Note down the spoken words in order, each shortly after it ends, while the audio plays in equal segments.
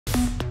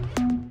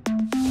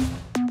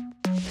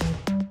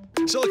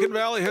Silicon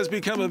Valley has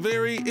become a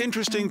very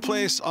interesting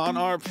place on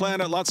our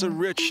planet. Lots of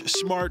rich,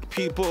 smart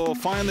people.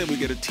 Finally, we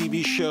get a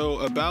TV show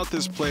about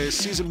this place.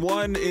 Season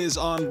 1 is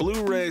on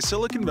Blu-ray.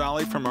 Silicon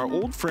Valley from our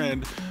old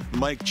friend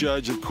Mike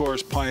Judge, of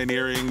course,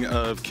 pioneering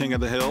of King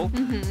of the Hill.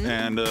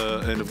 And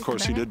of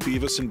course, he did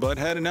Beavis and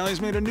Butthead. And now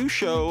he's made a new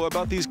show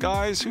about these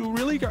guys who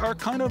really are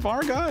kind of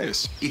our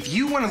guys. If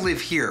you want to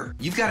live here,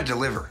 you've got to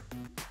deliver.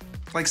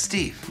 Like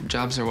Steve.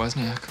 Jobs or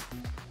Wozniak?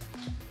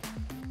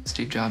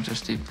 Steve Jobs or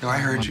Steve... No, I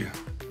heard you.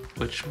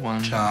 Which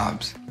one?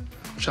 Jobs.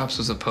 Jobs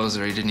was a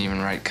poser. He didn't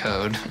even write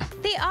code.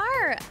 They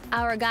are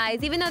our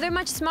guys, even though they're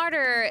much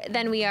smarter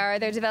than we are.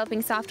 They're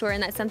developing software,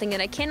 and that's something that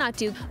I cannot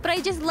do. But I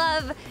just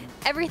love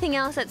everything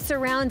else that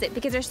surrounds it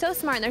because they're so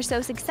smart and they're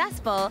so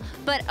successful.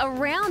 But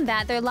around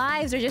that, their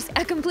lives are just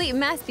a complete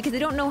mess because they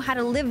don't know how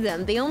to live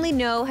them. They only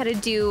know how to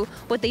do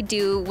what they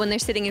do when they're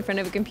sitting in front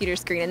of a computer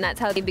screen, and that's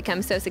how they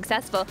become so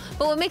successful.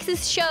 But what makes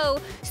this show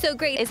so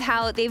great is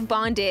how they've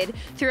bonded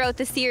throughout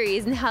the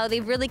series and how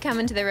they've really come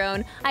into their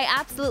own. I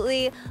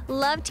absolutely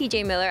love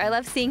TJ Miller. I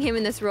love seeing him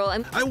in this role.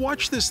 I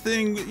watch this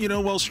thing, you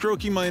know, while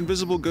stroking my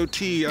invisible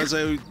goatee as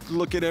I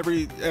look at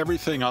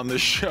everything on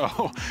this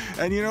show.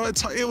 And, you know,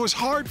 it was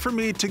hard for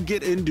me to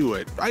get into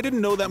it. I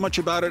didn't know that much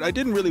about it. I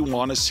didn't really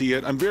want to see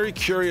it. I'm very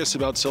curious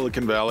about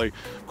Silicon Valley.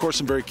 Of course,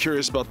 I'm very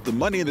curious about the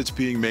money that's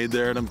being made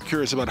there, and I'm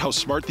curious about how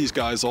smart these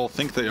guys all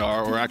think they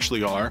are or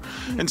actually are.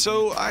 And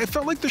so I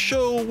felt like the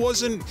show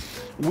wasn't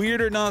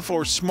weird enough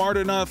or smart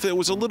enough. It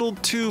was a little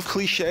too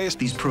cliche.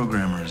 These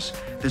programmers,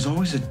 there's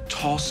always a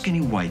tall,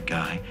 skinny white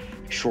guy,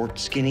 short,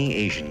 skinny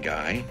Asian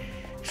guy,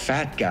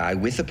 fat guy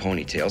with a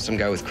ponytail, some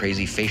guy with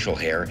crazy facial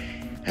hair,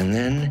 and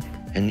then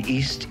an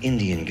East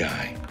Indian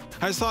guy.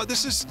 I thought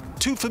this is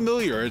too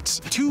familiar. It's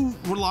too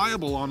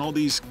reliable on all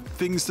these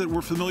things that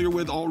we're familiar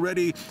with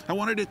already. I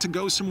wanted it to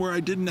go somewhere I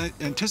didn't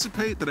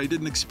anticipate, that I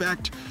didn't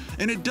expect.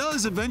 And it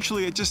does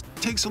eventually. It just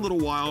takes a little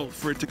while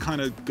for it to kind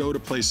of go to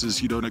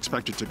places you don't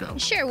expect it to go.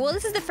 Sure. Well,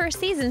 this is the first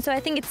season, so I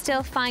think it's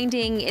still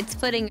finding its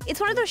footing. It's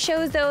one of those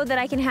shows, though, that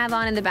I can have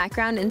on in the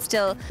background and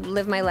still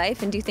live my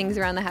life and do things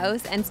around the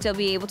house and still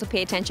be able to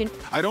pay attention.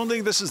 I don't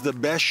think this is the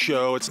best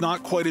show. It's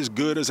not quite as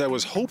good as I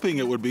was hoping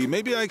it would be.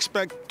 Maybe I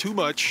expect too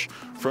much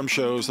from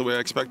shows the way I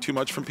expect too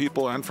much from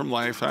people and from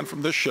life and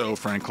from this show,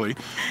 frankly.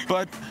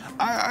 But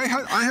I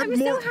had I'm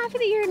more... so happy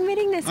that you're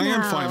admitting this now. I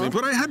am finally.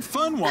 But I had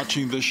fun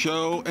watching this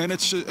show, and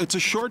it's a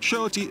short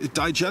show. It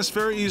digests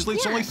very easily.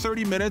 It's only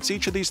 30 minutes,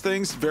 each of these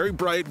things. Very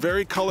bright,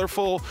 very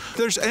colorful.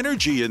 There's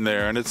energy in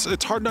there, and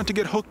it's hard not to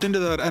get hooked into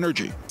that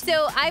energy.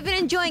 So I've been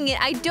enjoying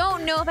it. I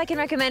don't know if I can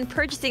recommend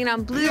purchasing it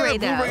on Blu-ray,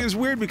 though. Blu-ray is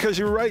weird because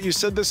you're right. You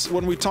said this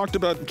when we talked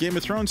about Game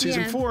of Thrones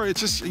Season 4. It's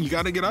just, you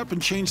got to get up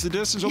and change the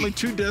disc. There's only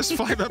 2 discs,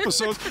 5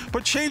 episodes.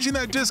 But changing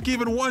that disc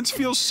even once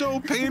feels so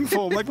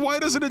painful. Like, why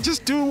doesn't it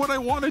just do what I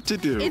want it to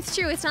do? It's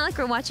true. It's not like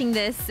we're watching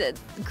this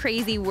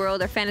crazy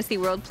world or fantasy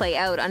world play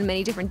out on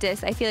many different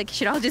discs. I feel like it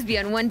should all just be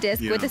on one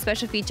disc with the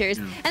special features.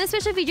 And the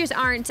special features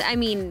aren't, I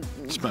mean...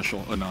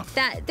 special enough.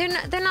 That they're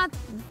not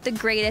the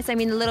greatest. I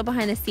mean, the little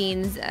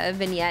behind-the-scenes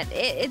vignette,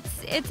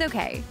 it's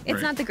okay.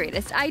 It's not the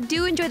greatest. I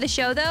do enjoy the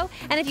show, though.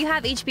 And if you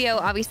have HBO,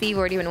 obviously you've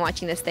already been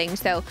watching this thing.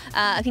 So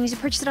if you need to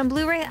purchase it on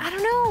Blu-ray, I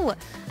don't know.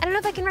 I don't know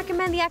if I can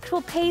recommend the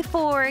actual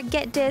pay-for,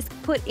 get disc,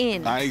 put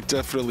in. I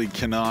definitely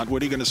cannot.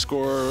 What are you going to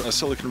score a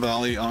Silicon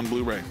Valley on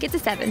Blu-ray? Gets a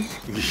 7.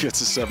 Gets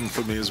a 7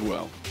 for me as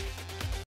well.